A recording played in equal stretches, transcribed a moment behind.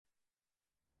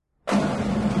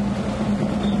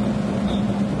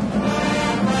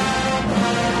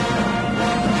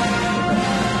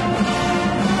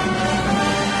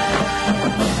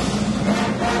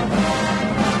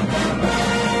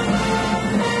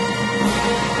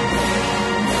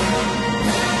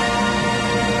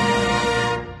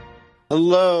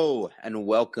Hello and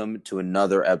welcome to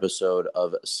another episode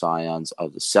of Scions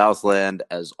of the Southland.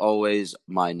 As always,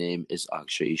 my name is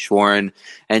Akshay Ishwaran,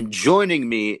 and joining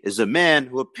me is a man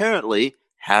who apparently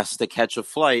has to catch a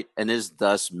flight and is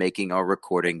thus making our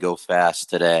recording go fast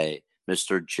today,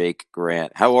 Mr. Jake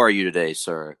Grant. How are you today,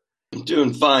 sir? I'm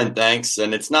doing fine, thanks.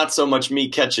 And it's not so much me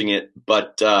catching it,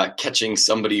 but catching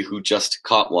somebody who just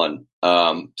caught one.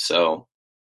 So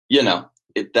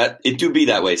it do be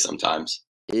that way sometimes.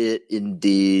 It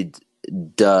indeed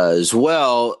does.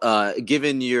 Well,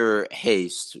 given your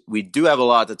haste, we do have a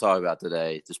lot to talk about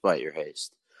today, despite your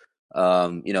haste.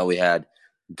 We had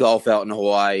golf out in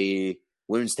Hawaii.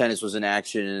 Women's tennis was in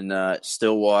action in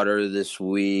Stillwater this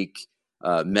week.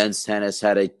 Men's tennis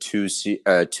had a two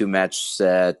match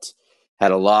set.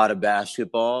 Had a lot of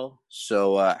basketball.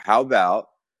 So how about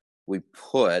we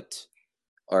put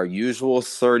our usual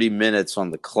 30 minutes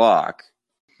on the clock,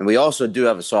 and we also do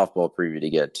have a softball preview to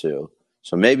get to.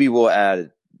 So maybe we'll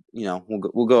add,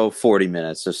 we'll go 40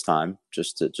 minutes this time,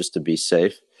 just to be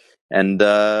safe, and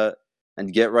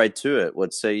get right to it.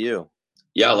 What say you?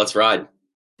 Yeah, let's ride.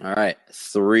 All right,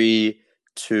 3,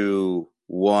 2,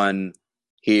 1.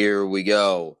 Here we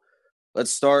go.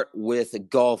 Let's start with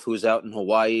golf, who's out in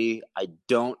Hawaii. I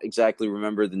don't exactly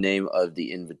remember the name of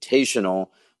the invitational,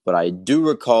 but I do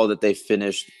recall that they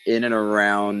finished in and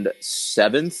around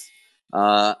 7th.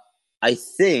 I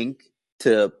think,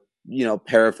 to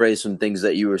paraphrase some things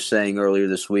that you were saying earlier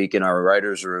this week in our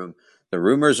writers' room, the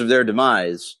rumors of their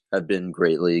demise have been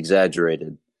greatly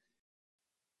exaggerated.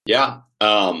 Yeah.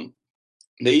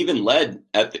 They even led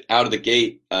out of the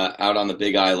gate out on the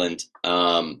Big Island.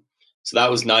 So that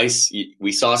was nice.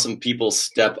 We saw some people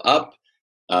step up.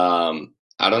 I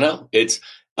don't know.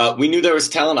 We knew there was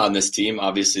talent on this team.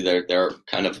 Obviously, there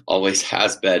kind of always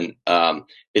has been.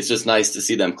 It's just nice to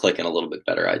see them clicking a little bit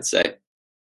better, I'd say.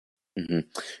 Mm-hmm.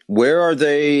 Where are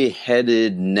they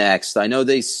headed next? I know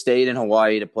they stayed in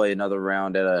Hawaii to play another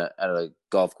round at a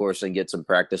golf course and get some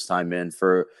practice time in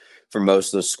for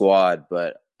most of the squad,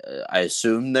 but I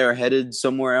assume they're headed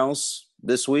somewhere else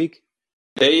this week.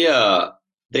 They've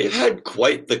had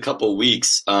quite the couple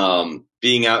weeks,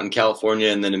 being out in California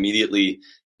and then immediately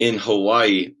in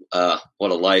Hawaii.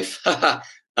 What a life!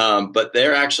 But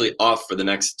they're actually off for the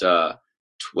next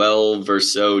 12 or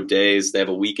so days. They have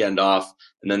a weekend off,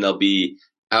 and then they'll be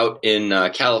out in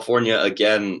California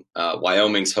again.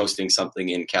 Wyoming's hosting something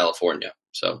in California,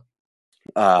 so.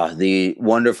 The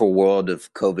wonderful world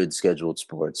of COVID scheduled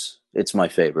sports. It's my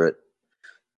favorite.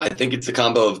 I think it's a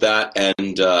combo of that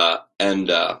and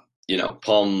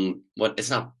Palm. What it's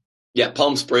not. Yeah,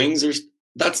 Palm Springs.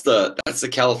 That's the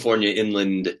California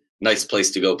inland nice place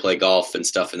to go play golf and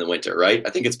stuff in the winter, right? I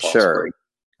think it's Palm Sure. Springs.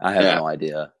 I have no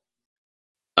idea.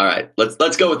 All right,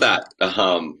 let's go with that.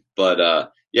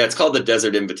 Yeah, it's called the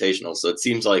Desert Invitational, so it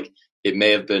seems like it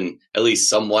may have been at least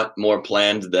somewhat more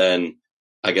planned than,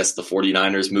 I guess, the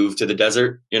 49ers move to the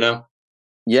desert.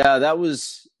 Yeah, that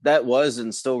was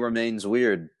and still remains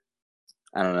weird.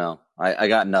 I don't know. I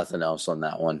got nothing else on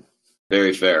that one.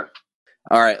 Very fair.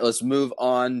 All right, let's move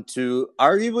on to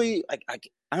arguably,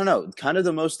 I don't know, kind of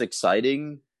the most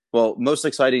exciting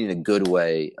in a good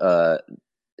way,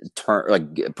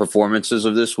 performances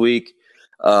of this week.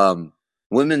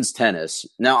 Women's tennis.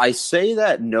 Now, I say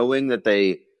that knowing that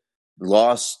they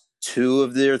lost 2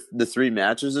 of the 3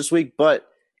 matches this week, but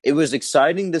it was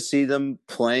exciting to see them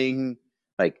playing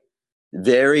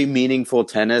very meaningful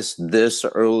tennis this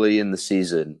early in the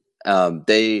season.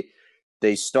 They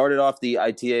started off the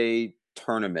ITA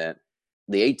tournament,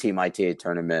 the 8-team ITA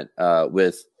tournament,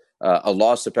 with a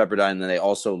loss to Pepperdine, and then they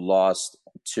also lost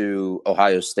to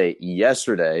Ohio State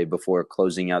yesterday before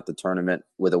closing out the tournament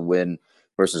with a win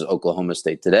versus Oklahoma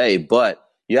State today. But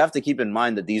you have to keep in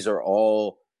mind that these are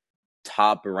all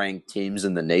top-ranked teams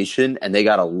in the nation, and they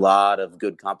got a lot of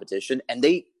good competition, and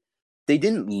they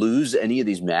didn't lose any of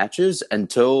these matches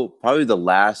until probably the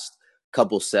last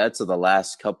couple sets of the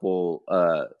last couple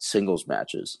singles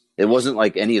matches. It wasn't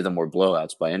like any of them were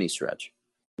blowouts by any stretch.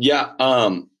 Yeah,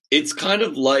 it's kind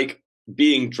of like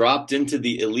being dropped into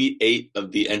the Elite Eight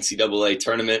of the NCAA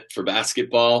tournament for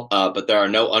basketball, but there are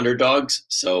no underdogs.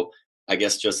 So I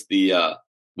guess just the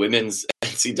women's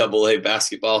NCAA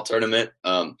basketball tournament.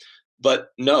 But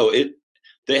no,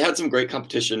 they had some great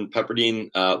competition. Pepperdine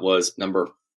was number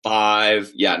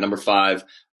 5. Yeah, number 5.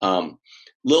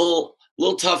 Little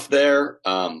tough there.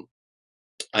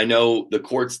 I know the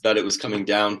courts that it was coming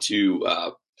down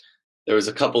to. There was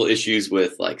a couple issues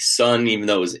with sun, even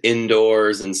though it was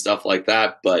indoors and stuff like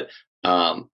that. But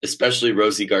especially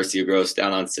Rosie Garcia Gross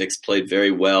down on 6 played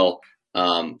very well.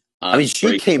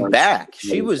 She came back.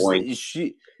 She was point.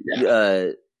 she.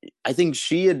 Yeah. I think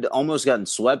she had almost gotten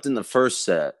swept in the first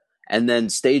set and then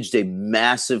staged a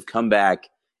massive comeback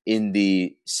in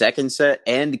the second set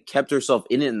and kept herself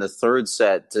in it in the third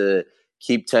set to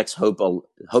keep Tech's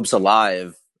hopes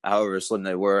alive, however slim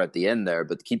they were at the end there,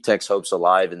 but to keep Tech's hopes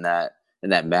alive in that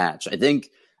match. I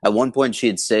think at one point she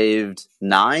had saved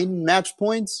 9 match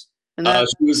points in that.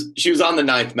 She was on the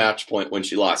 9th match point when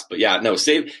she lost, but yeah, no,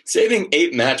 saving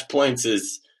 8 match points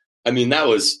is. I mean, that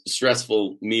was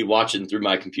stressful. Me watching through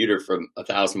my computer from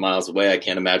 1,000 miles away. I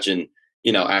can't imagine,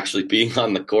 actually being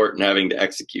on the court and having to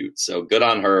execute. So good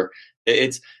on her.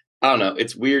 I don't know.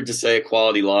 It's weird to say a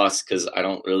quality loss because I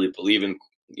don't really believe in,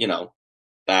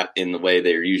 that in the way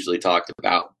they're usually talked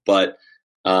about. But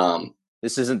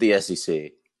this isn't the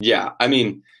SEC. Yeah, I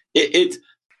mean,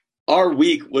 our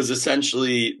week was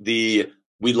essentially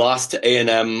we lost to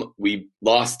A&M, we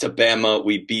lost to Bama,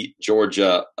 we beat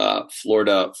Georgia,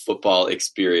 Florida football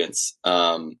experience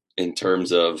in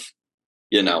terms of,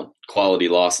 quality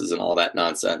losses and all that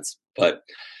nonsense. But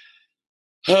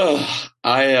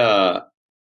I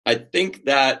think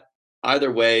that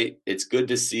either way, it's good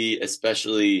to see,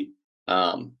 especially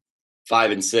 5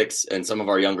 and 6 and some of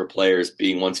our younger players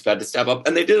being ones fed to step up.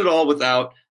 And they did it all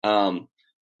without Ava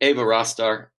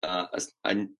Rostar.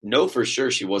 I know for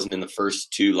sure she wasn't in the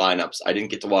first 2 lineups. I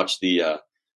didn't get to watch the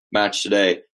match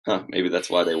today. Maybe that's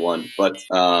why they won. But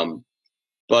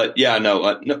yeah,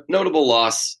 notable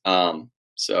loss.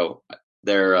 So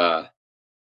they're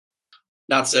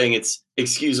not saying it's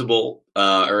excusable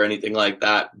or anything like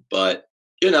that. But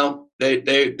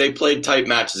they played tight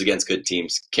matches against good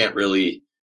teams. Can't really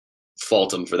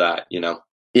fault them for that.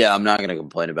 Yeah, I'm not going to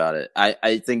complain about it.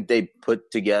 I think they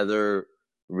put together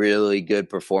really good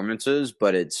performances,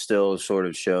 but it still sort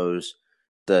of shows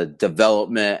the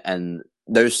development, and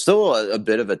there's still a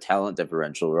bit of a talent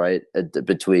differential, right,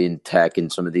 between Tech and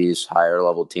some of these higher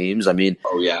level teams. I mean,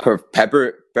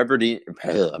 Pepperdine,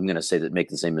 I'm going to say that, make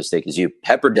the same mistake as you.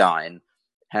 Pepperdine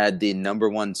had the number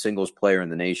 1 singles player in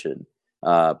the nation,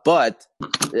 but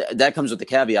that comes with the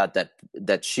caveat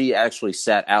that she actually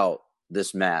sat out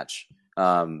this match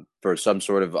for some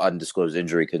sort of undisclosed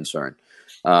injury concern.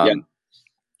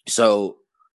 So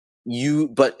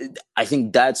but I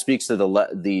think that speaks to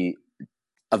the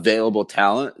available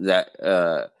talent that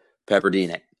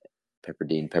Pepperdine.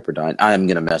 I'm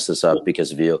going to mess this up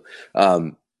because of you.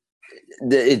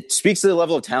 It speaks to the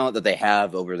level of talent that they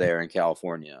have over there in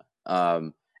California,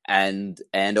 and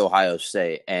Ohio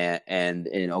State and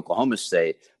in Oklahoma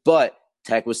State. But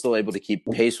Tech was still able to keep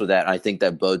pace with that, and I think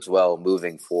that bodes well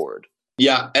moving forward.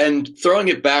 Yeah, and throwing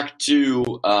it back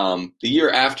to the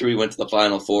year after we went to the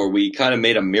Final Four, we kind of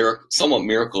made a somewhat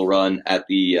miracle run at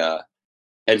the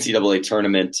NCAA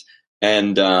tournament.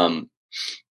 And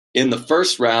in the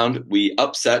first round, we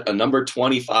upset a number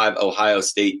 25 Ohio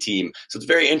State team. So it's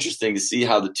very interesting to see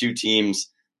how the two teams,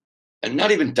 and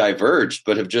not even diverged,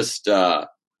 but have just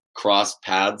crossed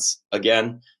paths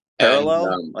again.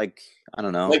 Parallel? I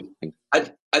don't know.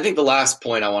 I think the last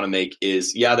point I want to make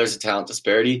is, there's a talent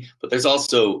disparity, but there's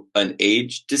also an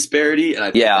age disparity. And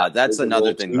I think that's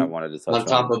another thing that I wanted to touch on. On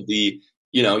top of the,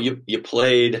 you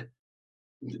played,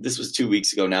 this was 2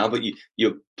 weeks ago now, but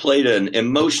you played an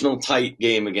emotional tight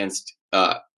game against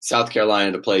South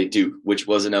Carolina to play Duke, which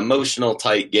was an emotional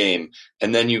tight game.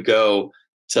 And then you go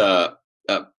to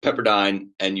Pepperdine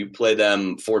and you play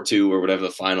them 4-2 or whatever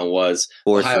the final was.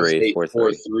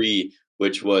 4-3,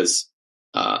 which was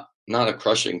not a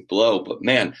crushing blow, but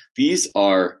man, these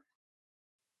are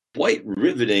quite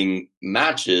riveting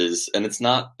matches, and it's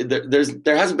not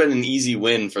there hasn't been an easy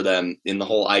win for them in the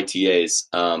whole ITAs.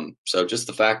 So just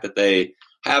the fact that they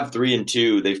have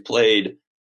 3-2, they've played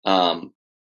a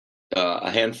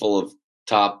handful of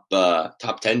top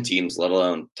 10 teams, let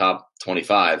alone top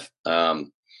 25. They've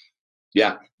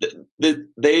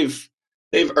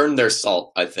earned their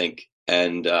salt, I think,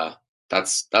 and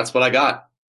that's what I got.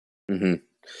 Mm-hmm.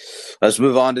 Let's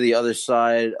move on to the other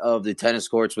side of the tennis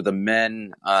courts with the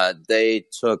men. They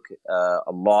took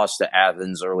a loss to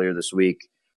Athens earlier this week.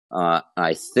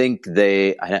 I think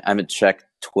I haven't checked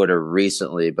Twitter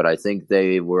recently, but I think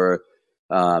they were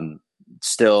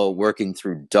still working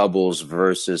through doubles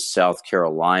versus South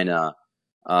Carolina.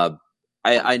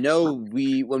 I know when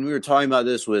we were talking about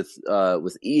this with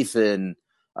Ethan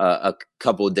a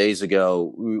couple of days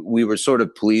ago, we were sort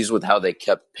of pleased with how they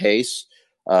kept pace.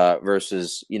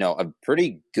 Versus, a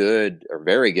pretty good or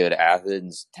very good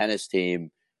Athens tennis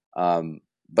team.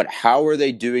 But how are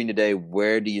they doing today?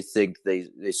 Where do you think they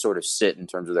sort of sit in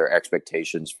terms of their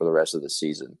expectations for the rest of the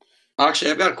season?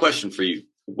 Actually, I've got a question for you.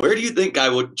 Where do you think I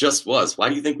just was? Why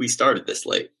do you think we started this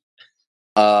late?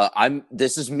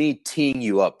 This is me teeing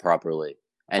you up properly.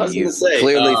 I and was going to you say,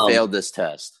 clearly failed this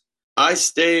test. I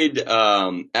stayed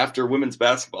after women's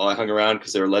basketball. I hung around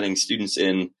because they were letting students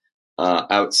in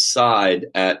outside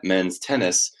at men's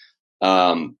tennis.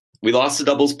 We lost the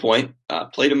doubles point,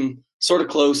 played them sort of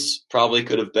close, probably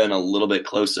could have been a little bit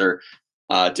closer.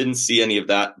 Didn't see any of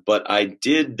that, but I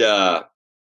did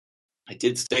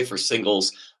stay for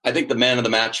singles. I think the man of the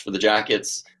match for the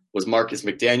Jackets was Marcus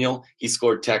McDaniel. He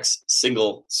scored Tech's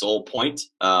single sole point.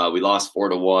 We lost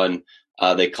 4-1.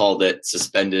 They called it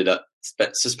suspended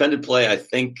play, I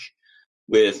think,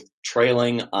 with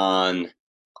trailing 1-0,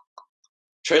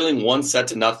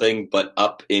 but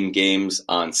up in games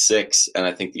on 6. And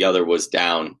I think the other was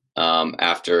down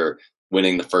after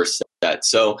winning the first set.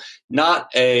 So not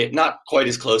quite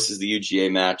as close as the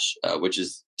UGA match, which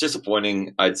is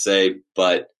disappointing, I'd say.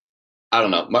 But I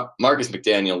don't know. Marcus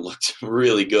McDaniel looked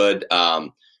really good.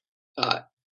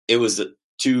 It was a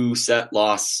 2-set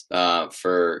loss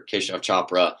for Keshav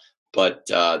Chopra, but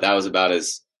that was about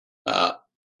as not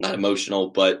emotional,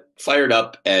 but fired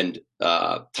up and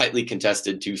tightly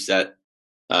contested 2-set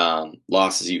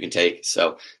losses you can take.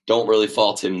 So don't really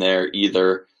fault him there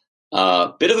either.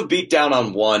 Bit of a beatdown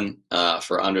on one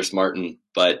for Anders Martin,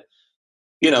 but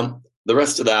the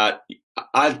rest of that,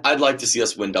 I'd like to see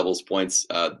us win doubles points.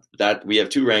 That we have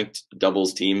 2 ranked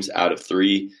doubles teams out of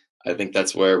 3. I think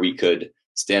that's where we could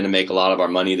stand to make a lot of our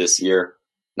money this year.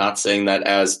 Not saying that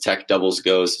as Tech doubles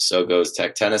goes, so goes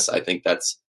Tech tennis. I think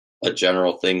that's a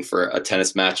general thing for a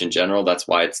tennis match in general. That's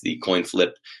why it's the coin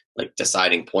flip, like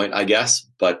deciding point, I guess.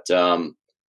 But we're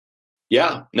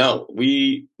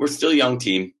still a young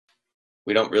team.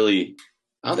 I don't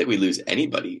think we lose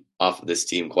anybody off of this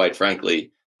team, quite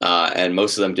frankly. And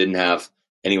most of them didn't have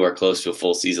anywhere close to a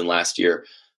full season last year.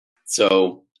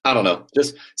 So I don't know.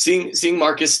 Just seeing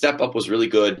Marcus step up was really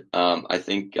good. I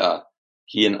think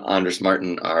he and Anders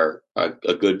Martin are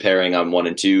a good pairing on 1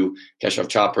 and 2. Keshav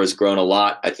Chopra has grown a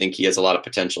lot. I think he has a lot of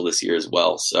potential this year as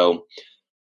well. So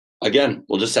again,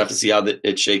 we'll just have to see how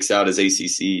it shakes out as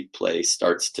ACC play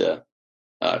starts to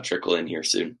trickle in here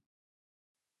soon.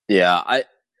 Yeah,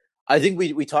 I think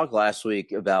we talked last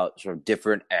week about sort of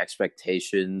different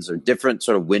expectations or different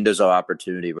sort of windows of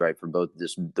opportunity, right, for both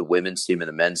the women's team and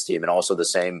the men's team, and also the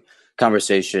same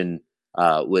conversation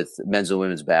with men's and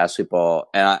women's basketball.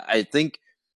 And I think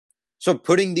so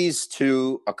putting these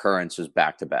 2 occurrences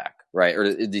back to back, right,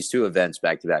 or these 2 events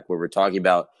back to back, where we're talking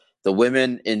about the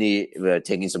women in the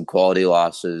taking some quality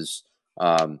losses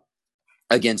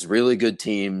against really good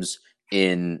teams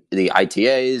in the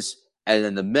ITAs, and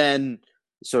then the men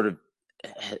sort of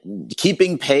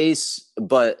keeping pace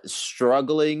but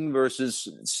struggling versus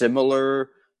similar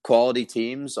quality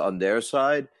teams on their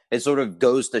side. It sort of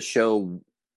goes to show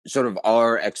sort of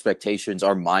our expectations,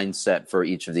 our mindset for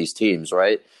each of these teams,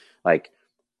 right? Like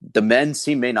the men's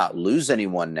team may not lose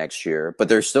anyone next year, but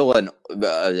they're still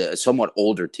a somewhat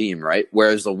older team, right?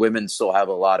 Whereas the women still have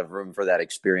a lot of room for that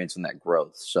experience and that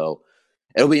growth. So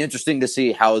it'll be interesting to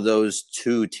see how those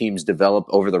 2 teams develop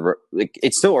over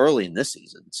it's still early in this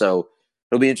season. So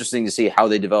it'll be interesting to see how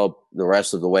they develop the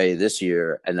rest of the way this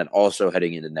year, and then also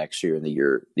heading into next year and the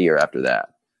year after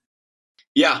that.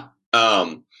 Yeah. They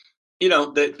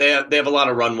have a lot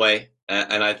of runway,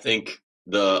 and I think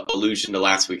the allusion to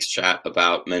last week's chat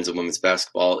about men's and women's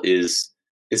basketball is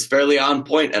fairly on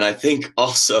point, and I think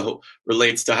also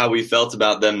relates to how we felt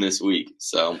about them this week.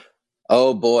 So,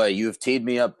 oh boy, you've teed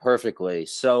me up perfectly.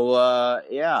 So,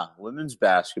 women's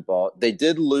basketball, they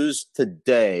did lose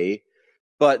today,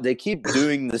 but they keep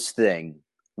doing this thing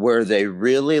where they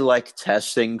really like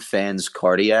testing fans'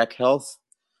 cardiac health,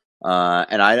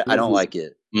 and I don't like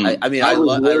it. I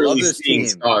love this team.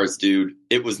 Stars, dude.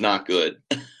 It was not good.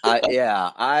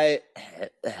 My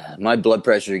blood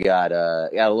pressure got a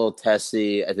little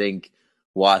testy. I think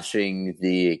watching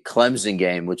the Clemson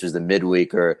game, which was the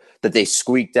midweeker, that they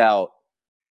squeaked out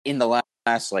in the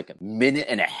last like minute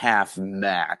and a half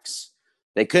max.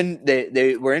 They couldn't.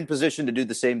 They were in position to do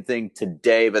the same thing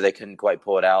today, but they couldn't quite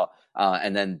pull it out.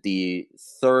 And then the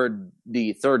third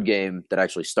game that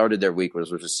actually started their week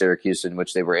was Syracuse, in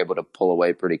which they were able to pull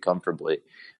away pretty comfortably.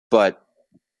 But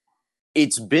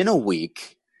it's been a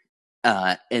week,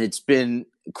 and it's been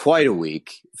quite a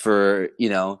week for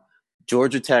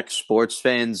Georgia Tech sports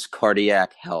fans'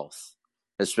 cardiac health,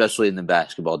 especially in the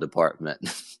basketball department.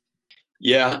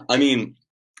 Yeah, I mean,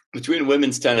 between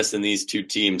women's tennis and these 2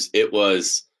 teams, it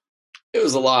was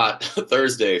a lot.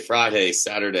 Thursday, Friday,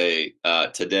 Saturday,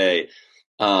 today.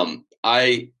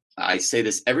 I say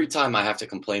this every time I have to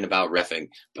complain about reffing,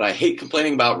 but I hate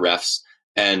complaining about refs.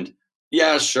 And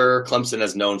Yeah, sure. Clemson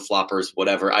has known floppers,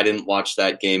 whatever. I didn't watch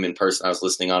that game in person. I was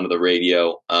listening onto the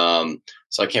radio,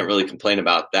 so I can't really complain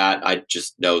about that. I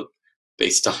just know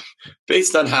based on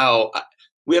based on how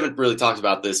we haven't really talked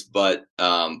about this, but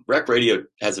Rec Radio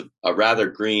has a rather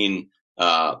green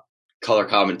color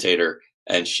commentator,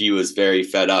 and she was very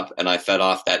fed up, and I fed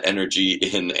off that energy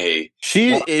in a.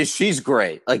 She's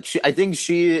great. Like I think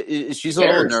she's a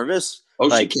little Cares. nervous. Oh,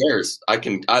 she Like, cares. I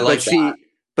like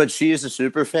but that. she is a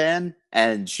super fan,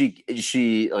 and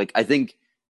she like I think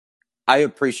I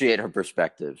appreciate her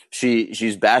perspective.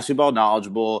 She's basketball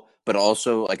knowledgeable, but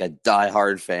also like a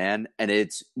diehard fan, and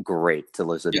it's great to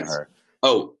listen to Yes. her.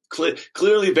 Oh,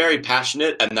 clearly very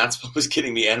passionate, and that's what was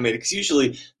getting me animated. Because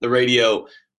usually the radio,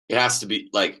 it has to be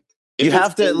like if You it's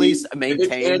have to at Andy- least if it's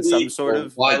maintain Andy some sort or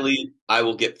of Wiley, I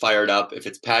will get fired up. If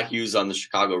it's Pat Hughes on the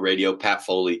Chicago radio, Pat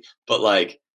Foley, but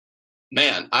like,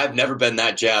 man, I've never been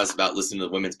that jazzed about listening to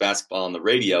women's basketball on the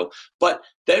radio. But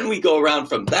then we go around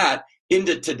from that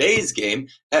into today's game,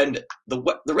 and the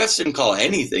refs didn't call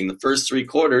anything the first 3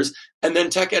 quarters, and then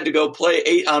Tech had to go play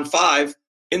 8-on-5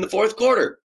 in the fourth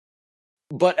quarter.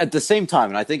 But at the same time,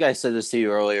 and I think I said this to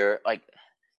you earlier, like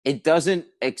it doesn't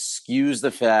excuse the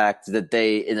fact that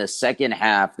they in the second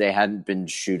half they hadn't been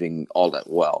shooting all that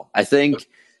well. I think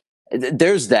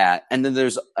there's that, and then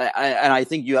and I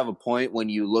think you have a point when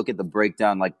you look at the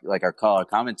breakdown, like our color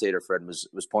commentator Fred was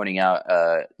pointing out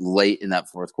late in that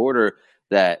fourth quarter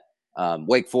that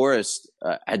Wake Forest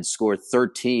had scored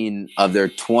 13 of their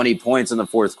 20 points in the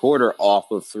fourth quarter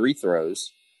off of free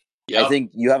throws. Yep. I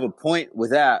think you have a point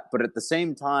with that, but at the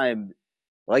same time,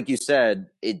 like you said,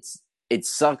 it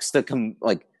sucks to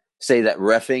say that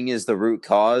reffing is the root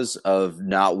cause of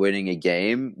not winning a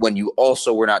game when you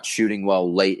also were not shooting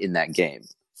well late in that game.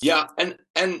 Yeah, and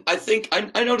I think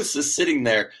I noticed this sitting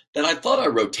there that I thought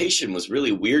our rotation was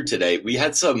really weird today. We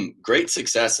had some great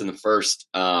success in the first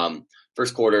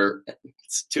quarter,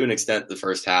 to an extent the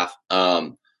first half,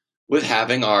 with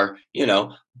having our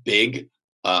big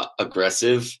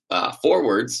aggressive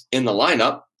forwards in the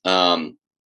lineup.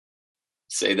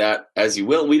 Say that as you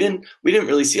will. We didn't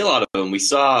really see a lot of them. We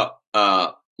saw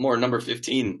more number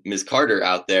 15, Ms. Carter,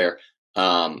 out there,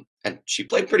 and she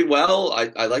played pretty well.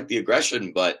 I like the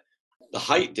aggression, but the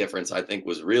height difference I think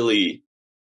was really,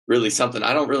 really something.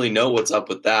 I don't really know what's up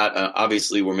with that.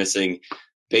 Obviously, we're missing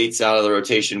Bates out of the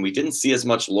rotation. We didn't see as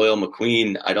much Loyal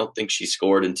McQueen. I don't think she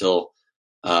scored until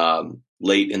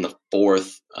late in the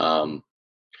fourth.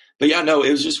 But yeah, no, it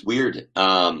was just weird.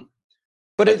 But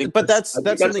that's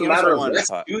something else I wanted to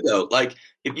talk too, though. Like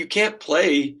if you can't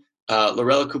play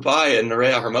Lorela Cubaya and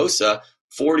Nerea Hermosa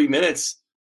 40 minutes,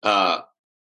 3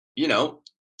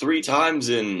 times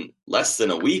in less than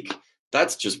a week,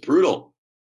 that's just brutal.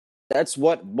 That's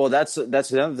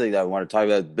another thing that I want to talk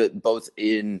about, both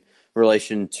in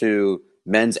relation to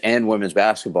men's and women's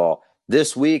basketball.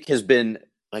 This week has been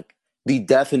like the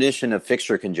definition of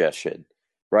fixture congestion.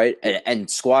 Right. And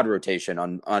squad rotation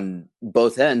on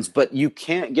both ends. But you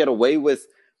can't do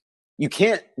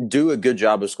a good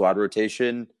job of squad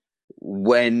rotation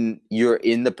when you're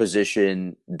in the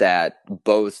position that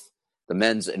both the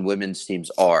men's and women's teams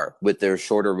are, with their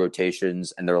shorter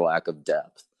rotations and their lack of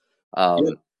depth.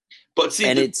 But see,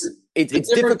 and it's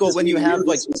difficult when you have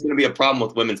it's going to be a problem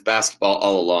with women's basketball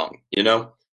all along,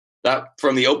 That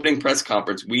from the opening press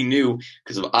conference, we knew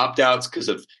because of opt-outs, because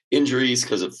of injuries,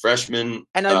 because of freshmen.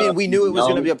 And I mean, we knew it was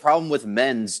going to be a problem with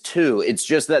men's too. It's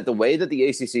just that the way that the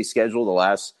ACC scheduled the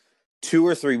last 2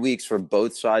 or 3 weeks for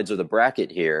both sides of the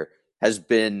bracket here has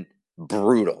been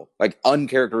brutal, like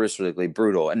uncharacteristically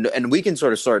brutal. And we can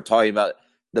sort of start talking about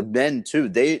the men too.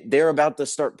 They're about to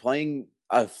start playing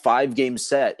a 5-game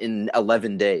set in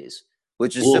 11 days.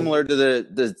 Which is similar to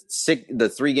the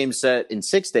 3-game set in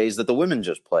 6 days that the women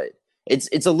just played.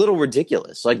 It's a little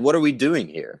ridiculous. Like, what are we doing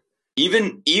here?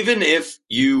 Even if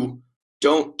you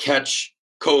don't catch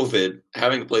COVID,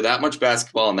 having to play that much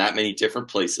basketball in that many different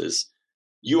places,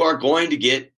 you are going to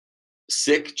get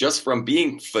sick just from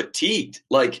being fatigued.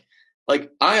 Like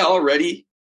I already,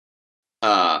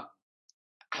 my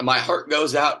heart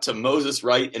goes out to Moses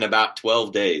Wright in about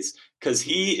 12 days because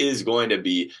he is going to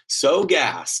be so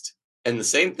gassed. And the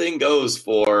same thing goes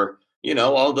for,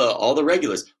 all the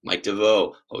regulars. Mike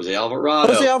DeVoe, Jose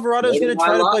Alvarado. Jose Alvarado is going to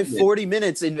try to play 40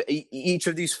 minutes in each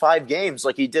of these 5 games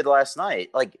like he did last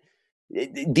night. Like,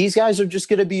 these guys are just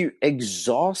going to be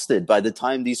exhausted by the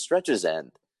time these stretches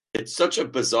end. It's such a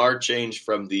bizarre change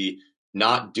from the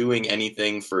not doing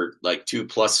anything for like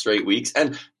 2+ straight weeks.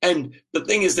 And the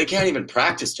thing is, they can't even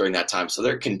practice during that time. So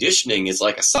their conditioning is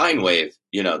like a sine wave,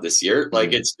 this year.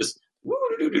 Like it's just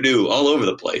all over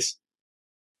the place.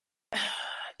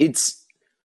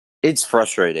 It's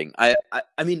frustrating. I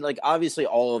mean, like, obviously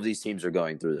all of these teams are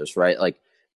going through this, right? Like,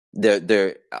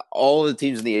 they're all the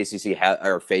teams in the ACC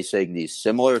are facing these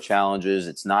similar challenges.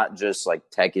 It's not just like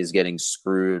Tech is getting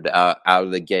screwed out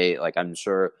of the gate. Like, I'm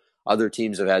sure other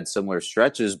teams have had similar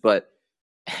stretches, but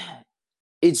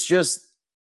it's just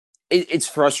it's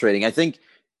frustrating. I think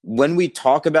when we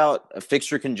talk about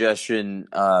fixture congestion,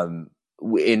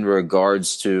 in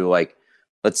regards to, like,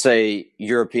 let's say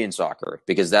European soccer,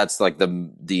 because that's like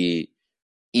the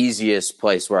easiest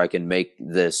place where I can make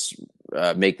this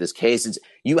case. It's,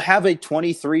 you have a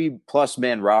 23 plus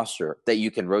man roster that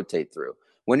you can rotate through.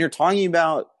 When you're talking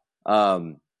about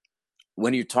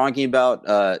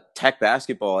Tech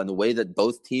basketball and the way that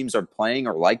both teams are playing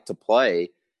or like to play,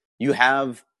 you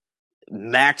have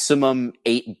maximum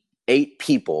eight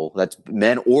people, that's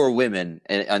men or women,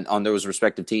 and on those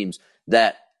respective teams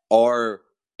that are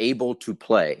able to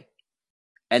play,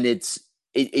 and it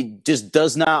just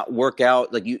does not work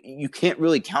out. Like, you can't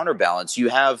really counterbalance. You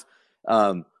have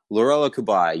Lorela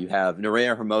Kubai, you have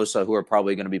Nerea Hermosa, who are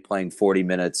probably going to be playing 40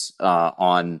 minutes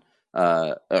on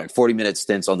 40-minute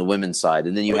stints on the women's side,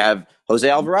 and then you have Jose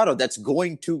Alvarado that's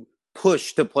going to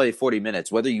push to play 40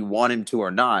 minutes, whether you want him to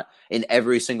or not, in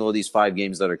every single of these 5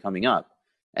 games that are coming up.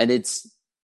 And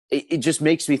it just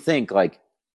makes me think, like,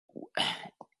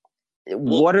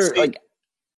 what are, like,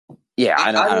 yeah,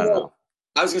 I don't know.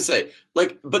 I was gonna say,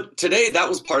 like, but today that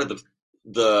was part of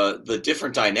the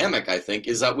different dynamic. I think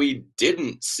is that we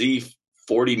didn't see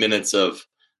 40 minutes of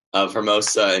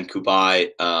Hermosa and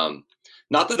Kubai.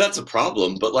 Not that that's a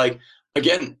problem, but, like,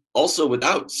 again, also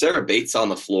without Sarah Bates on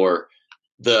the floor,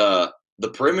 the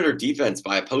perimeter defense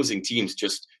by opposing teams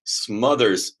just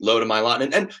smothers Loda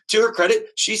Mailata. And to her credit,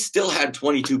 she still had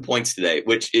 22 points today,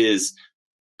 which is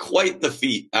quite the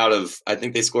feat out of, I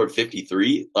think they scored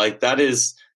 53. Like, that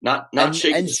is not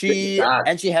shaking.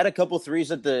 And she had a couple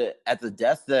threes at the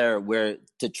death there, where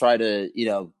to try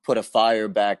to put a fire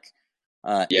back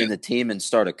in the team and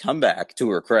start a comeback, to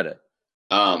her credit.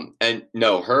 And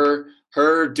no,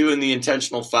 her doing the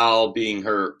intentional foul, being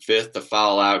her 5th to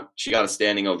foul out, she got a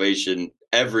standing ovation.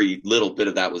 Every little bit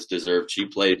of that was deserved. She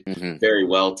played very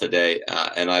well today,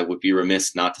 and I would be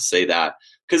remiss not to say that,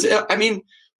 because I mean,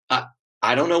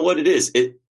 I don't know what it is.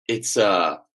 It's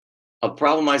a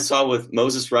problem I saw with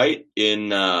Moses Wright in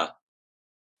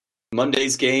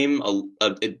Monday's game,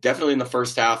 definitely in the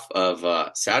first half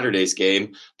of Saturday's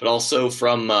game, but also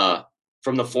from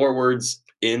the forwards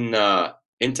in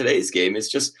today's game. It's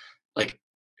just like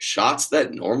shots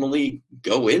that normally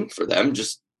go in for them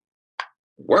just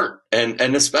weren't,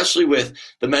 and especially with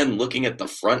the men looking at the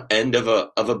front end of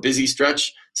a busy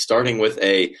stretch, starting with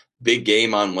a big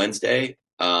game on Wednesday.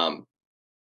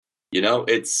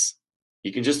 It's,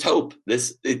 you can just hope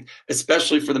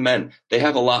especially for the men, they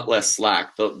have a lot less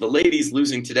slack. The ladies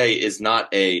losing today is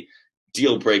not a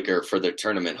deal breaker for their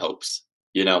tournament hopes.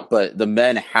 But the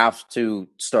men have to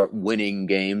start winning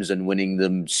games and winning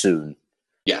them soon.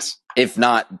 Yes. If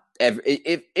not,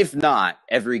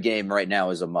 every game right now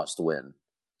is a must win.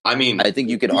 I mean, I think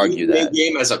you could argue that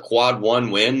game as a quad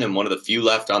 1 win and one of the few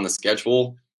left on the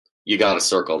schedule, you got to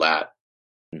circle that.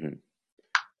 Mm-hmm.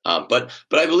 But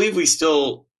I believe we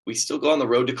still go on the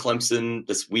road to Clemson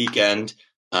this weekend.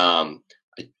 I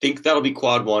think that'll be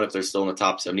quad 1 if they're still in the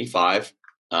top 75.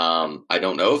 I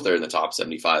don't know if they're in the top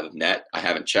 75 of net. I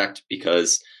haven't checked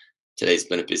because today's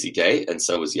been a busy day, and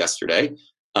so was yesterday.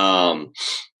 But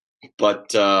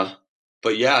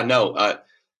yeah, no.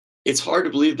 It's hard to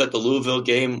believe that the Louisville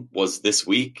game was this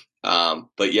week,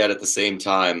 but yet at the same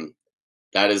time,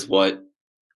 that is what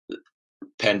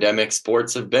pandemic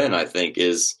sports have been, I think,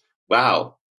 is,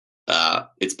 wow,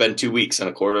 it's been 2 weeks and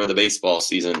a quarter of the baseball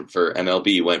season for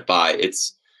MLB went by.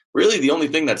 It's really the only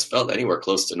thing that's felt anywhere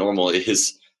close to normal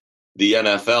is the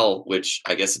NFL, which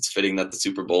I guess it's fitting that the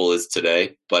Super Bowl is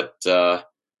today, but I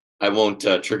won't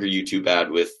trigger you too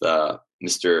bad with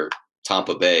Mr.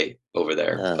 Tampa Bay over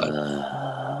there.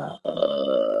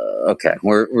 Okay,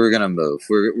 we're gonna move.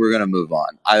 We're gonna move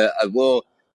on. I will.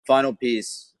 Final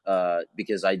piece,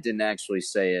 because I didn't actually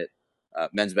say it.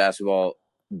 Men's basketball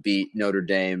beat Notre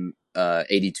Dame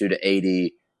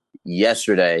 82-80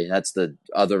 yesterday. That's the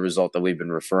other result that we've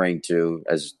been referring to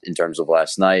as in terms of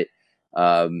last night.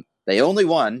 They only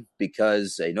won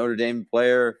because a Notre Dame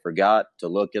player forgot to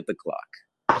look at the clock.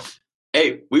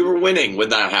 Hey, we were winning when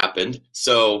that happened,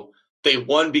 so they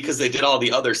won because they did all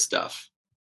the other stuff.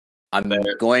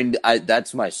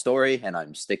 That's my story, and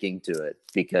I'm sticking to it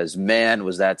because, man,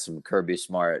 was that some Kirby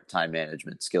Smart time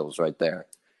management skills right there.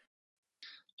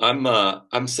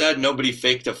 I'm sad nobody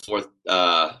faked a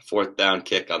fourth down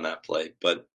kick on that play,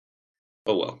 but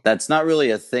Oh, well. That's not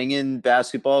really a thing in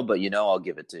basketball, but I'll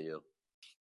give it to you.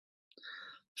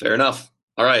 Fair enough.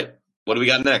 All right. What do we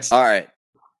got next? All right.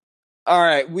 All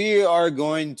right. We are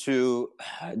going to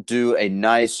do a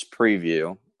nice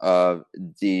preview of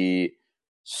the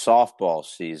softball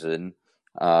season.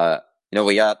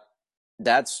 We got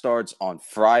that starts on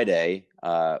Friday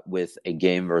with a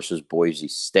game versus Boise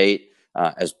State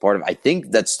as part of. I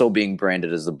think that's still being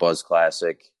branded as the Buzz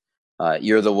Classic.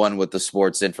 You're the one with the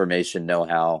sports information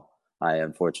know-how. I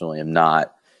unfortunately am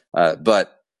not.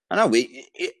 But I don't know.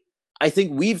 I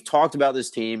think we've talked about this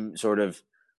team sort of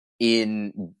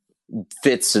in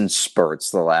fits and spurts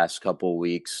the last couple of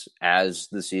weeks as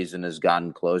the season has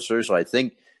gotten closer. So I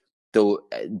think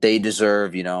they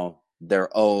deserve, their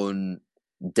own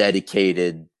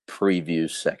dedicated preview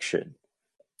section,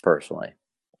 personally.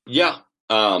 Yeah,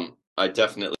 I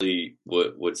definitely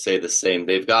would say the same.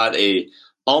 They've got a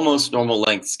almost normal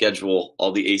length schedule.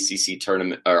 All the ACC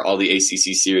tournament or all the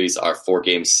ACC series are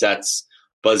 4-game sets.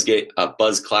 Buzz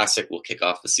Classic will kick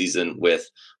off the season with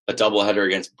a doubleheader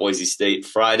against Boise State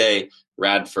Friday,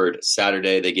 Radford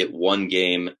Saturday. They get one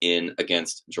game in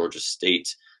against Georgia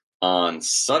State on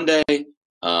Sunday.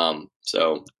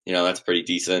 So that's pretty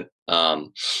decent.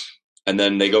 And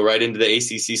then they go right into the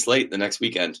ACC slate the next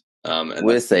weekend. And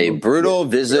with a brutal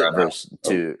visit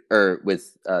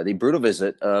with the brutal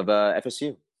visit of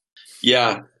FSU.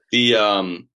 Yeah,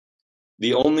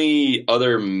 the only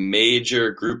other major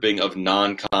grouping of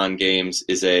non-con games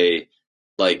is a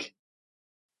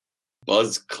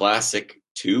Buzz Classic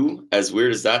 2, as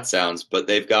weird as that sounds, but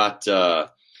they've got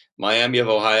Miami of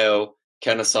Ohio,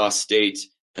 Kennesaw State,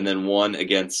 and then one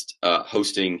against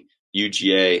hosting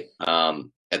UGA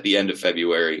at the end of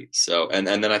February. So, and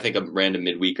then I think a random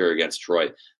midweeker against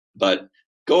Troy. But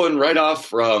going right off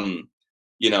from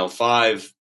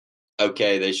 5,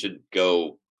 okay, they should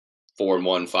go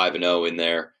 4-1, 5-0 in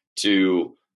there,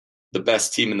 to the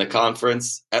best team in the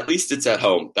conference. At least it's at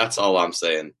home. That's all I'm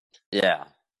saying. Yeah.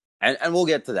 And we'll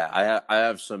get to that. I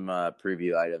have some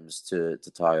preview items to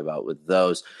talk about with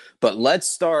those. But let's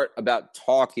start about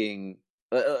talking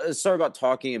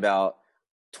about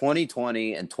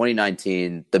 2020 and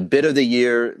 2019, the bit of the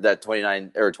year that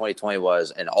 2020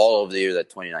 was, and all of the year that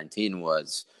 2019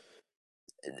 was.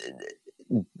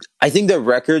 I think the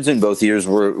records in both years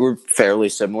were fairly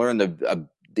similar, and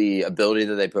the ability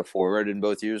that they put forward in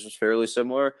both years was fairly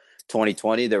similar.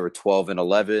 2020, they were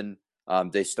 12-11.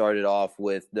 They started off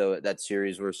with that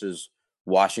series versus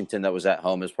Washington that was at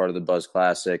home as part of the Buzz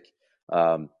Classic.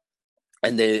 And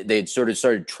they'd sort of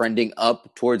started trending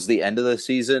up towards the end of the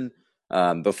season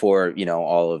before,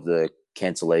 all of the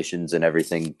cancellations and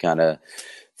everything kind of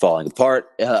falling apart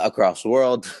across the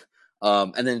world.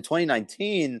 And then in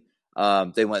 2019,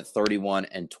 they went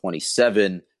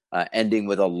 31-27, ending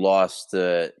with a loss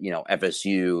to,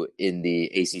 FSU in the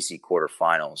ACC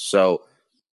quarterfinals. So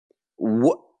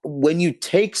when you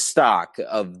take stock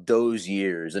of those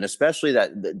years, and especially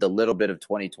the little bit of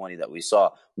 2020 that we saw,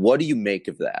 what do you make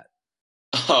of that?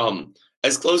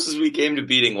 As close as we came to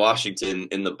beating Washington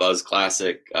in the Buzz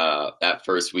Classic that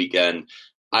first weekend,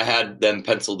 I had them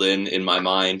penciled in my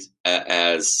mind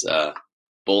as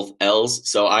both L's.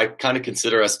 So I kind of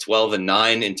consider us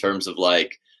 12-9 in terms of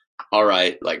all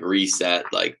right, reset,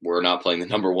 we're not playing the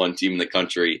number one team in the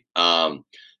country. And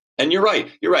you're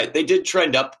right. They did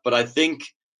trend up, but I think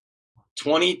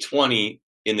 2020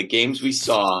 in the games we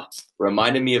saw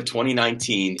reminded me of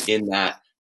 2019 in that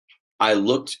I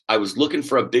was looking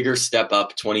for a bigger step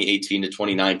up 2018 to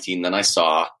 2019 than I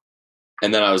saw.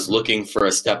 And then I was looking for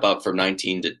a step up from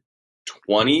 19 to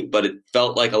 20, but it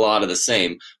felt like a lot of the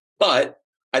same. But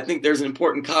I think there's an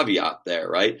important caveat there,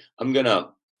 right?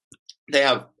 They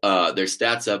have their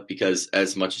stats up because,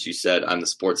 as much as you said, I'm the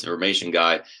sports information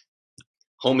guy.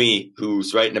 Homie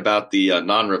who's writing about the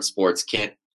non-rep sports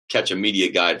can't catch a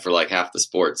media guide for half the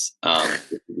sports.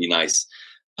 It would be nice.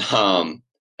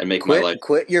 And make my life.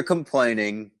 Quit your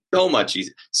complaining. So much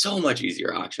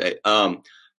easier, Akshay.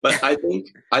 But I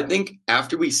think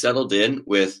after we settled in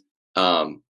with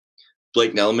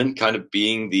Blake Nelman kind of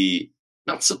being the,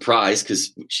 not surprise,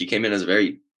 because she came in as a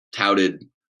very touted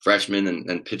freshman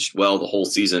and pitched well the whole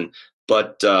season,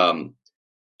 but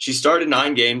she started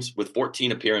 9 games with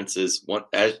 14 appearances.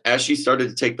 As she started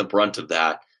to take the brunt of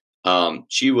that,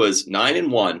 she was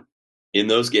 9-1 in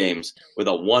those games with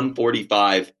a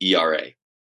 1.45 ERA.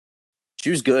 She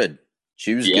was good.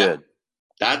 Good.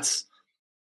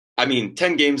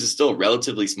 10 games is still a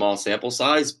relatively small sample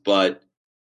size, but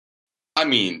I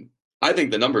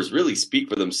think the numbers really speak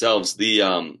for themselves.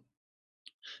 The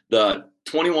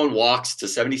 21 walks to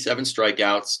 77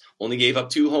 strikeouts, only gave up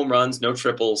 2 home runs, no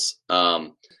triples.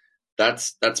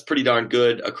 that's pretty darn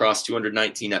good across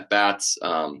 219 at bats.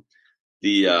 What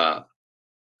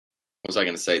was I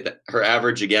going to say? That her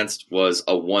average against was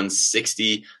a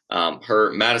 160.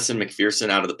 Her Madison McPherson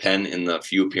out of the pen in the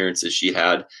few appearances she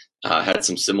had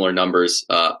some similar numbers.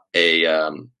 A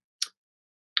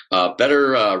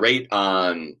better rate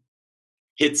on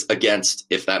hits against,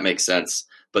 if that makes sense.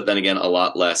 But then again, a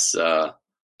lot less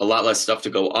stuff to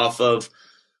go off of.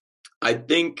 I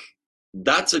think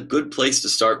that's a good place to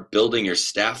start building your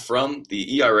staff from.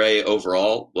 The ERA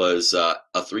overall was a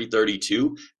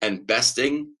 3.32 and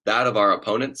besting that of our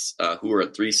opponents, who were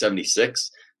at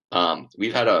 3.76.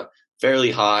 We've had a fairly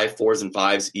high 4s and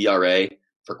 5s ERA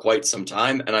for quite some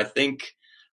time, and I think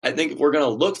if we're going to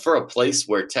look for a place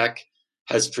where Tech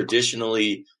has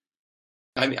traditionally,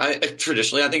 I think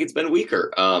it's been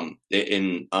weaker on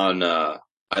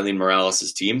Eileen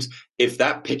Morales' teams. If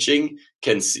that pitching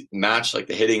can match like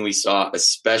the hitting we saw,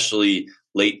 especially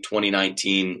late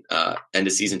 2019, end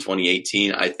of season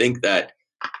 2018, I think that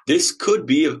this could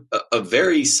be a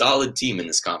very solid team in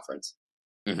this conference.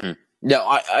 Mm-hmm. No,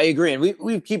 I agree. And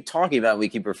we keep talking about it, we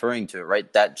keep referring to it,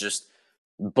 right? That just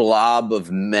blob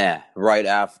of meh right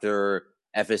after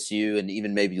FSU and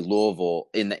even maybe Louisville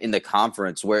in the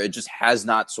conference, where it just has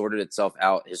not sorted itself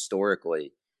out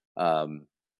historically.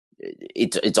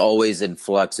 It's always in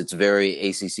flux. It's very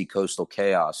ACC coastal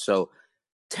chaos. So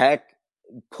Tech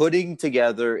putting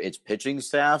together its pitching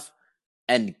staff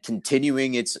and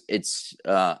continuing its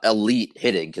elite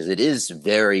hitting, because it is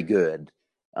very good,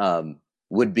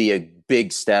 would be a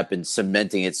big step in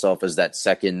cementing itself as that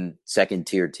second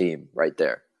tier team right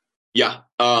there. Yeah,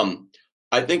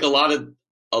 I think a lot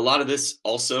of this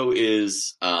also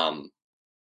is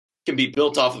can be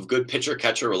built off of good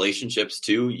pitcher-catcher relationships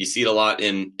too. You see it a lot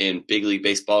in big league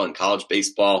baseball and college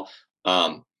baseball.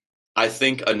 I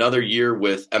think another year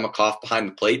with Emma Koff behind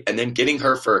the plate, and then getting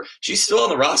her she's still on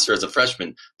the roster as a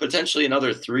freshman, potentially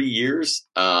another 3 years.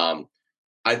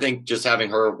 I think just having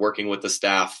her working with the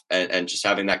staff and just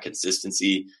having that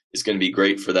consistency is going to be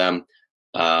great for them.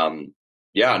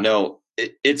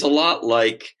 It's a lot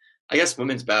like, I guess,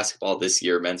 women's basketball this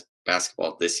year, men's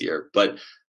basketball this year. But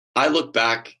I look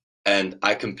back and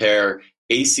I compare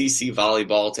ACC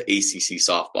volleyball to ACC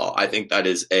softball. I think that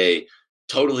is a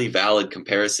totally valid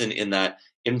comparison, in that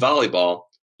in volleyball,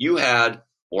 you had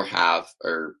or have,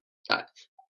 or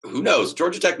who knows,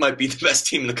 Georgia Tech might be the best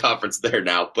team in the conference there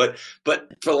now. But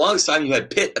for the longest time, you had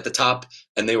Pitt at the top,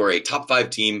 and they were a top 5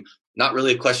 team, not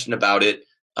really a question about it.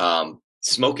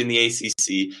 Smoke in the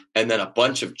ACC, and then a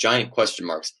bunch of giant question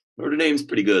marks. Notre Dame's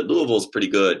pretty good. Louisville's pretty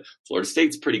good. Florida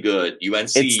State's pretty good.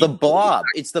 UNC. It's the blob.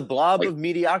 It's the blob of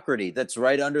mediocrity that's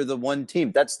right under the one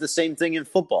team. That's the same thing in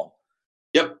football.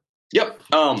 Yep.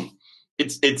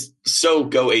 It's so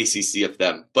go ACC of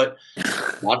them, but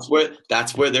that's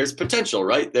where there's potential,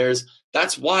 right?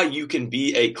 That's why you can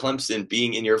be a Clemson,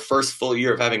 being in your first full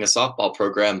year of having a softball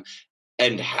program,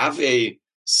 and have a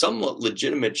somewhat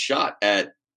legitimate shot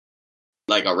at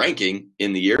like a ranking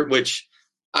in the year, which,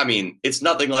 I mean, it's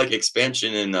nothing like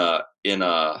expansion in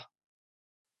a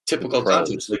typical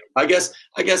context. Like, I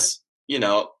guess,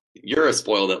 you're a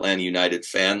spoiled Atlanta United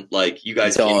fan. Like, you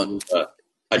guys came with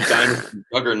a dynasty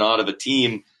juggernaut of a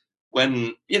team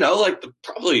when,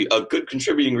 probably a good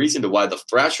contributing reason to why the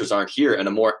Thrashers aren't here, and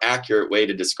a more accurate way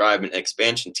to describe an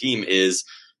expansion team is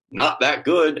not that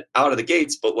good out of the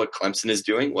gates. But what Clemson is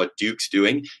doing, what Duke's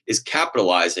doing, is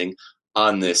capitalizing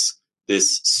on this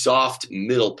soft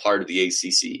middle part of the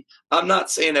ACC. I'm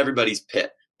not saying everybody's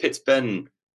Pitt. Pitt's been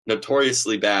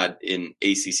notoriously bad in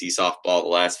ACC softball the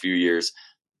last few years.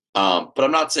 But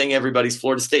I'm not saying everybody's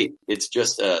Florida State. It's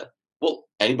just,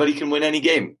 anybody can win any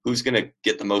game. Who's going to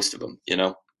get the most of them,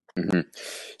 Mm-hmm.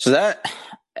 So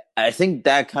I think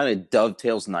that kind of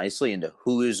dovetails nicely into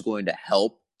who is going to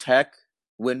help Tech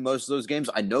win most of those games.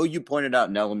 I know you pointed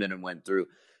out Nelliman and went through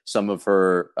some of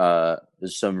her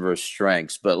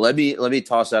strengths, but let me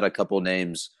toss out a couple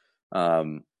names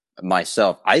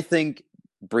myself. I think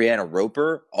Brianna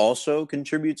Roper also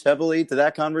contributes heavily to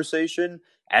that conversation,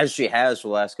 as she has for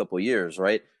the last couple of years,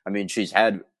 right? I mean, she's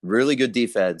had really good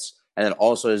defense, and then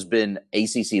also has been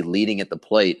ACC leading at the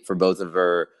plate for both of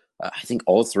her, I think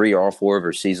all 3 or all 4 of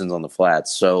her seasons on the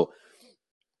flats. So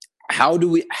how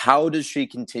does she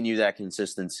continue that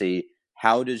consistency?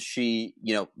 How does she,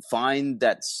 find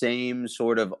that same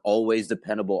sort of always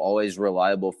dependable, always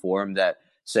reliable form that,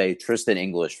 say, Tristan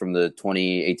English from the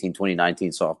 2018-2019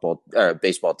 softball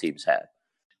baseball teams had?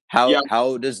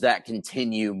 How does that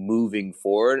continue moving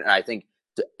forward? And I think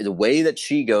the way that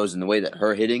she goes and the way that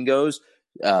her hitting goes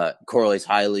correlates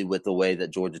highly with the way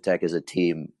that Georgia Tech as a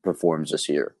team performs this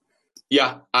year.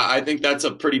 Yeah, I think that's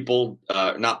a pretty bold,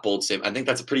 not bold statement. I think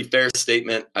that's a pretty fair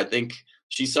statement. I think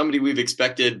she's somebody we've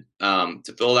expected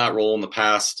to fill that role in the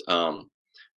past.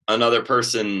 Another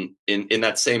person in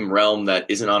that same realm that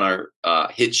isn't on our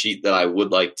hit sheet that I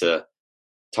would like to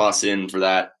toss in for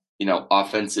that,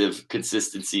 offensive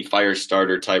consistency, fire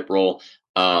starter type role.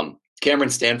 Cameron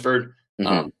Stanford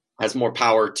Mm-hmm. has more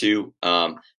power too.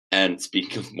 And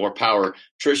speaking of more power,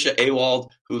 Trisha Awald,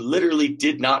 who literally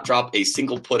did not drop a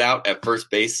single put out at first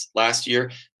base last year,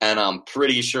 and I'm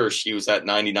pretty sure she was at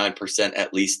 99%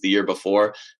 at least the year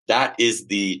before. That is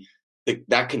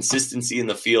that consistency in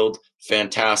the field,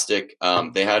 fantastic.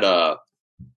 They had a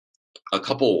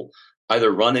couple either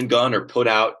run and gun or put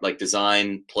out like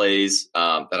design plays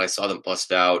that I saw them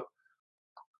bust out.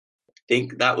 I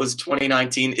think that was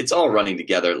 2019. It's all running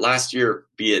together. Last year,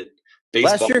 be it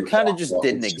baseball, Last year or kind of just softball,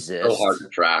 didn't it's just so hard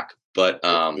exist. to track. But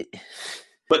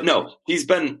no, he's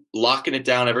been locking it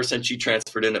down ever since she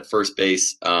transferred in at first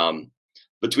base.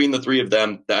 Between the three of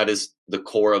them, that is the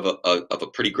core of a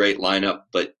pretty great lineup.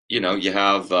 But you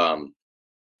have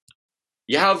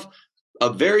a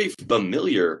very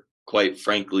familiar, quite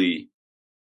frankly,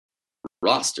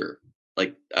 roster.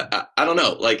 Like I don't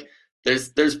know. Like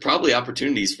there's probably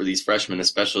opportunities for these freshmen,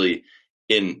 especially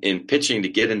in pitching, to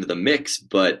get into the mix.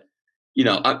 But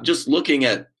I'm just looking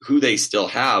at who they still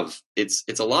have. It's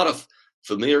a lot of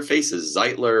familiar faces: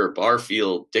 Zeitler,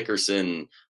 Barfield, Dickerson,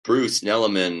 Bruce,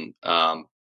 Nelliman,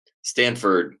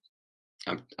 Stanford.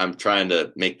 I'm trying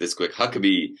to make this quick.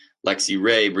 Huckabee, Lexi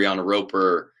Ray, Brianna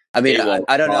Roper. I mean, Awald,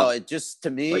 I don't know. Cross. It just, to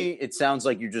Like, me, it sounds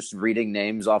like you're just reading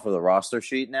names off of the roster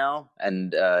sheet now,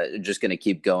 and just going to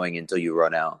keep going until you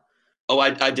run out. oh,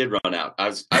 I did run out. I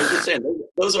was just saying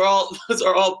those are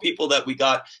all people that we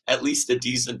got at least a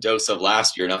decent dose of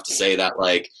last year, enough to say that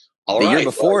like, all The year right,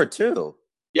 before, like, too.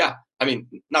 yeah. I mean,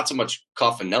 not so much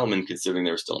Koff and Nelman considering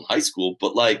they were still in high school,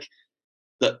 but like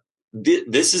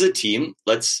this is a team.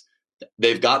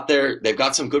 They've got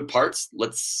some good parts.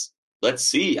 Let's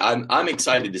see. I'm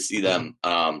excited to see them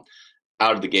out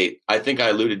of the gate. I think I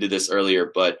alluded to this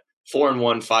earlier, but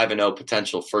 4-1, 5-0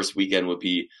 potential first weekend would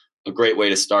be a great way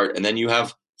to start. And then you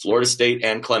have Florida State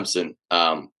and Clemson,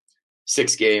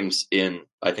 6 games in,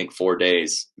 I think, 4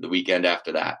 days, the weekend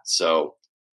after that. So,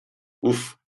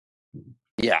 oof.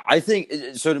 Yeah, I think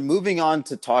so. Moving on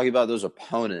to talking about those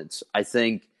opponents, I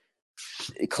think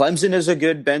Clemson is a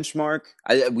good benchmark.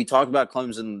 We talked about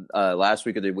Clemson last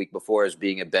week or the week before as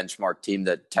being a benchmark team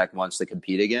that Tech wants to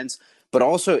compete against. But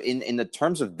also in the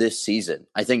terms of this season,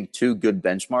 I think two good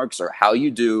benchmarks are how you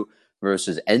do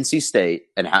versus NC State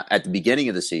and at the beginning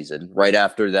of the season, right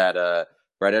after that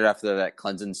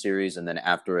Clemson series, and then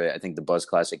after I think the Buzz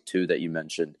Classic 2 that you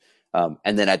mentioned.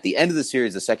 And then at the end of the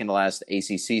series, the second to last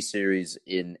ACC series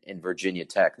in Virginia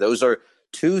Tech. Those are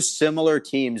two similar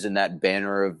teams in that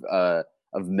banner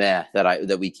of meh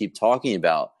that we keep talking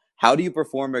about. How do you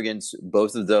perform against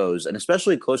both of those, and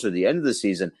especially closer to the end of the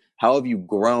season? How have you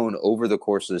grown over the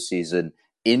course of the season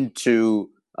into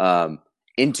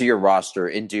your roster,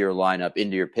 into your lineup,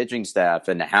 into your pitching staff,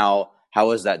 and how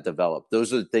has that developed?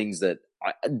 Those are the things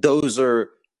those are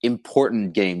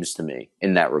important games to me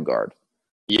in that regard.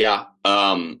 Yeah.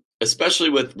 Especially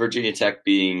with Virginia Tech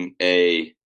being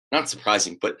not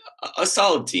surprising, but a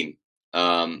solid team.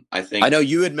 I think. I know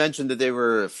you had mentioned that they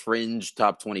were fringe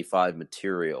top 25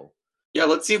 material. Yeah,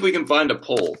 let's see if we can find a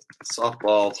poll.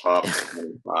 Softball top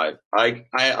 25.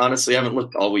 I honestly haven't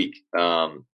looked all week.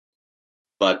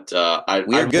 But we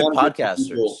are good podcasters,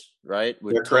 people, right?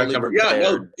 We're totally prepared.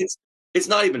 Yeah, no, it's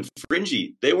not even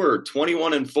fringy. They were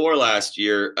 21-4 last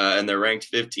year, and they're ranked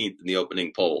 15th in the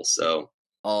opening poll. So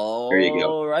there you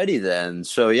go. Alrighty then.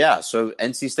 So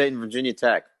NC State and Virginia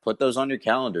Tech, put those on your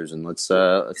calendars, and let's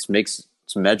make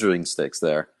some measuring sticks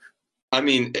there. I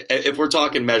mean, if we're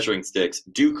talking measuring sticks,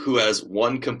 Duke, who has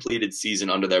one completed season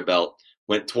under their belt,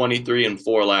 went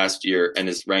 23-4 last year and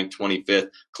is ranked 25th.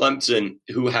 Clemson,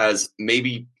 who has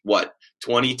maybe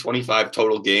 20, 25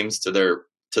 total games to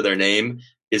their name,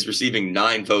 is receiving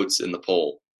 9 votes in the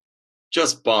poll.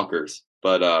 Just bonkers.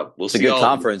 But we'll see. It's a good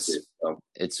conference.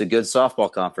 It's a good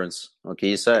softball conference. What can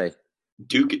you say?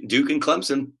 Duke and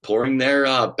Clemson pouring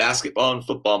their basketball and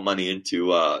football money into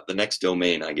the next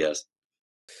domain, I guess.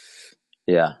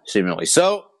 Yeah, seemingly.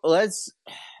 So I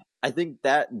think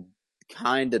that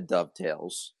kind of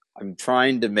dovetails. I'm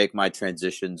trying to make my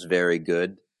transitions very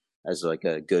good, as like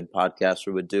a good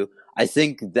podcaster would do. I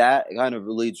think that kind of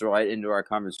leads right into our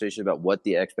conversation about what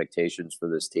the expectations for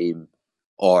this team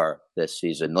are this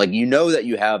season. Like, that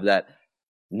you have that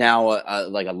now,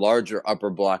 like a larger upper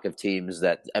block of teams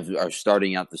that are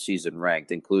starting out the season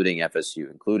ranked, including FSU,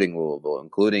 including Louisville,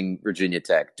 including Virginia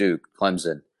Tech, Duke,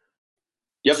 Clemson.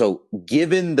 Yep. So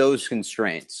given those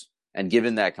constraints and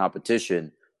given that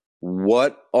competition,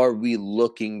 what are we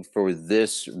looking for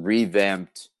this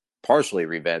partially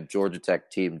revamped Georgia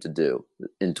Tech team to do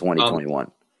in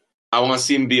 2021? I want to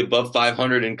see them be above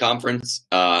 500 in conference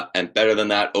and better than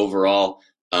that overall.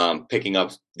 Picking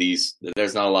up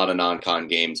there's not a lot of non-con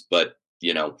games, but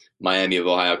Miami of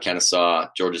Ohio, Kennesaw,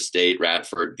 Georgia State,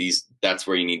 Radford. That's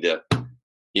where you need to,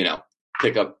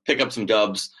 pick up some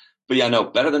dubs. But yeah, no,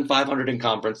 better than 500 in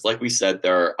conference. Like we said,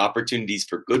 there are opportunities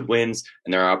for good wins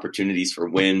and there are opportunities for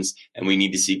wins, and we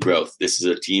need to see growth. This is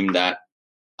a team that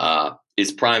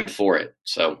is primed for it.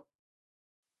 So,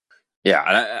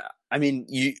 yeah, I mean,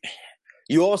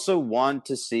 you also want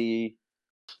to see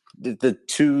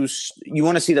you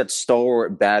want to see that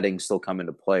stalwart batting still come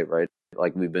into play, right?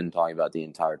 Like we've been talking about the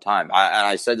entire time.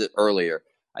 I said it earlier.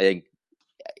 I think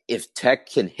if Tech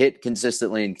can hit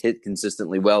consistently and hit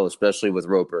consistently well, especially with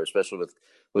Roper, especially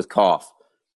with Koff,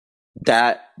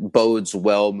 that bodes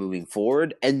well moving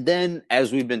forward. And then,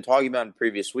 as we've been talking about in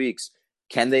previous weeks,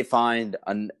 can they find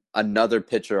another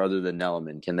pitcher other than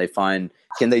Nelliman? Can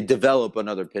they develop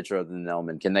another pitcher other than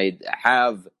Nelliman? Can they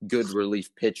have good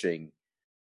relief pitching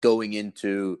going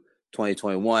into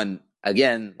 2021?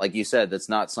 Again, like you said, that's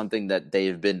not something that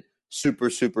they've been super,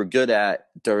 super good at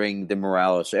during the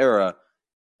Morales era.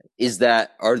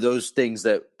 Are those things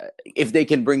that if they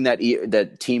can bring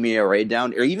that team ERA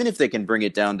down, or even if they can bring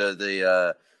it down to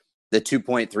the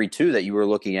 2.32 that you were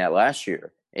looking at last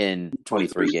year in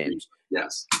 23 games,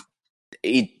 yes,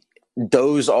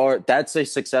 that's a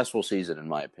successful season in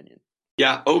my opinion.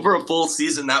 Yeah, over a full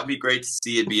season, that would be great to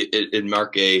see. It'd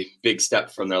mark a big step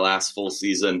from their last full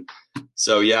season.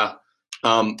 So yeah,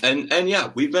 and yeah,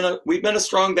 we've been a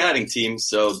strong batting team.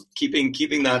 So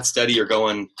keeping that steady or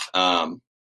going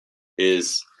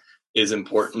is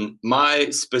important. My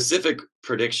specific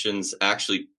predictions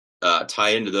actually tie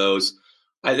into those.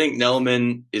 I think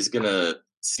Nelliman is going to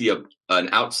see an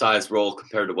outsized role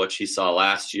compared to what she saw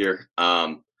last year.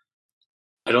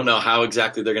 I don't know how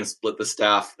exactly they're going to split the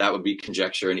staff. That would be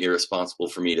conjecture and irresponsible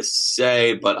for me to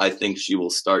say, but I think she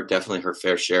will start definitely her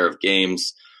fair share of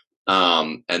games,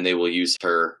 and they will use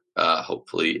her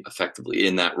hopefully effectively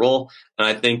in that role. And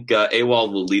I think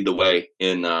Awald will lead the way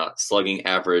in slugging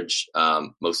average,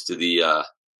 most of the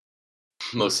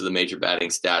major batting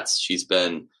stats. She's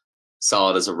been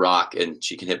solid as a rock, and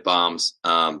she can hit bombs,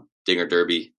 dinger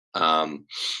derby, and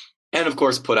of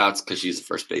course putouts because she's a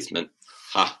first baseman.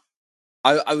 Ha.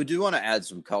 I do want to add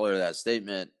some color to that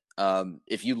statement.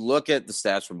 If you look at the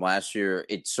stats from last year,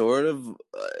 it sort of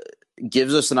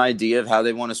gives us an idea of how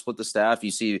they want to split the staff.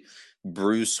 You see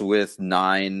Bruce with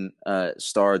 9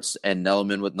 starts and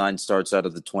Nelliman with 9 starts out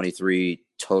of the 23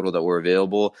 total that were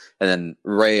available. And then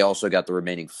Ray also got the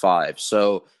remaining 5.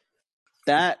 So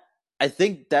I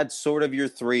think that's sort of your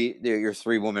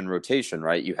 3-woman rotation,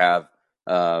 right? You have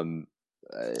Nelliman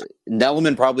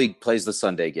probably plays the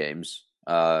Sunday games.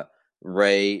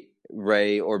 Ray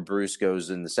or Bruce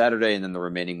goes in the Saturday, and then the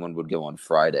remaining one would go on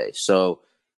Friday. So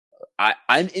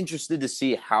I'm interested to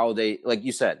see how they, like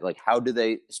you said, like how do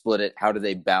they split it? How do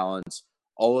they balance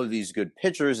all of these good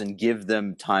pitchers and give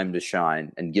them time to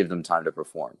shine and give them time to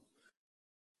perform?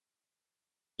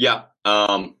 Yeah.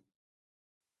 I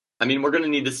mean, we're going to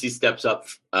need to see steps up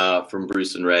from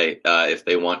Bruce and Ray if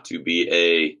they want to be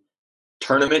a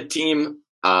tournament team.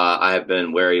 I have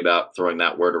been wary about throwing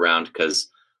that word around because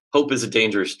hope is a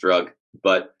dangerous drug,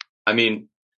 but I mean,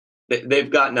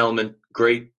 they've got Nelliman,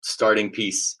 great starting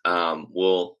piece.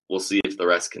 We'll see if the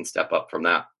rest can step up from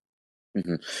that.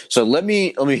 Mm-hmm. So let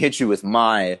me hit you with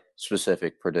my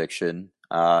specific prediction.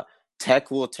 Tech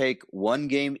will take 1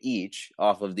 game each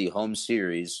off of the home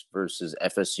series versus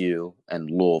FSU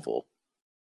and Louisville.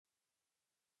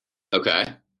 Okay.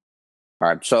 All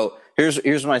right. So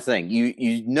here's my thing.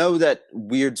 You know that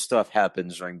weird stuff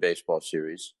happens during baseball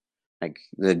series. Like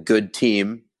the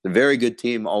very good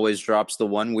team always drops the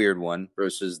one weird one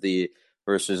versus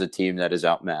a team that is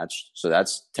outmatched. So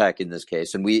that's Tech in this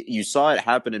case. And you saw it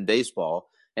happen in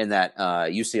baseball in that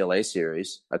UCLA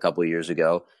series a couple of years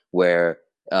ago where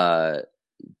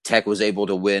Tech was able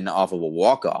to win off of a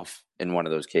walk-off in one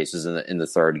of those cases in the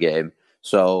third game.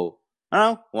 So I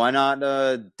don't know, why not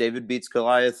David beats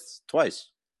Goliath twice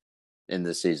in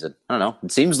this season? I don't know.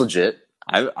 It seems legit.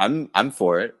 I'm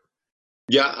for it.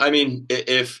 Yeah, I mean,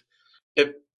 if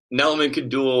Nelliman could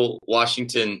duel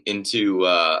Washington into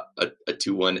a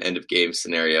 2-1 end of game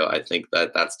scenario, I think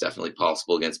that's definitely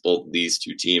possible against both of these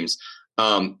two teams.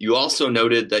 You also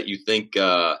noted that you think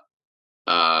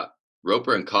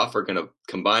Roper and Koff are going to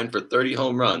combine for 30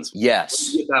 home runs. Yes. Where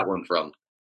did you get that one from?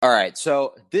 All right,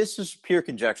 so this is pure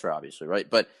conjecture, obviously, right?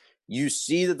 But you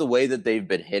see that the way that they've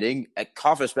been hitting,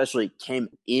 Koff especially came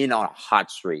in on a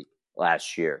hot streak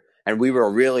last year. And we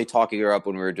were really talking her up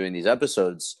when we were doing these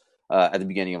episodes at the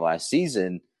beginning of last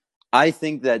season. I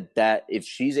think that if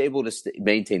she's able to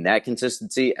maintain that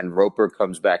consistency and Roper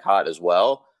comes back hot as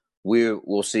well, we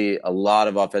will see a lot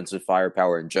of offensive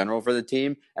firepower in general for the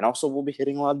team. And also we'll be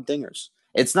hitting a lot of dingers.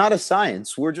 It's not a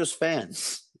science. We're just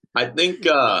fans. I think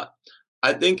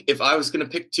if I was going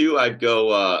to pick two, I'd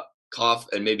go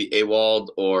Koff and maybe Awald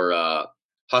or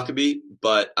Huckabee.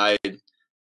 But I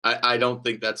don't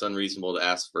think that's unreasonable to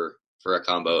ask for a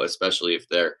combo, especially if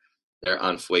they're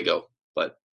on Fuego.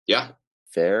 But yeah.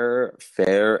 Fair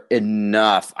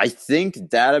enough. I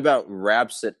think that about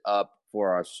wraps it up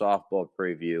for our softball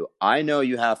preview. I know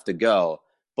you have to go,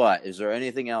 but is there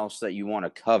anything else that you want to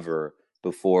cover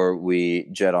before we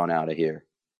jet on out of here?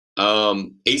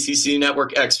 ACC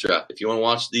Network Extra. If you want to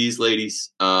watch these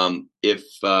ladies, if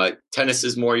tennis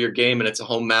is more your game and it's a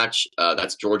home match,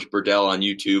 that's George Burdell on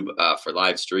YouTube for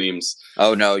live streams.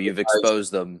 Oh no, you've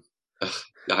exposed them.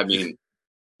 I mean,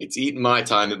 it's eating my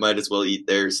time. It might as well eat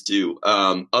theirs too.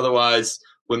 Otherwise,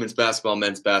 women's basketball,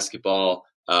 men's basketball,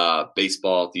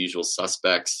 baseball, the usual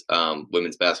suspects.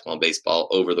 Women's basketball and baseball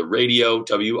over the radio,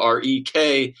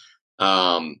 WREK.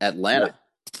 Atlanta.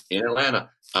 In Atlanta.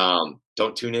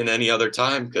 Don't tune in any other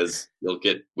time because you'll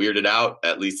get weirded out.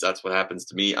 At least that's what happens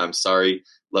to me. I'm sorry.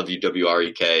 Love you,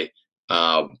 WREK.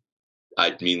 I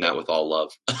mean that with all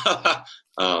love.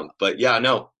 But yeah,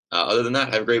 no. Other than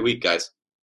that, have a great week, guys.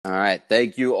 All right.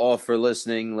 Thank you all for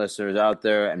listening, listeners out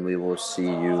there, and we will see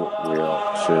you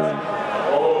real soon.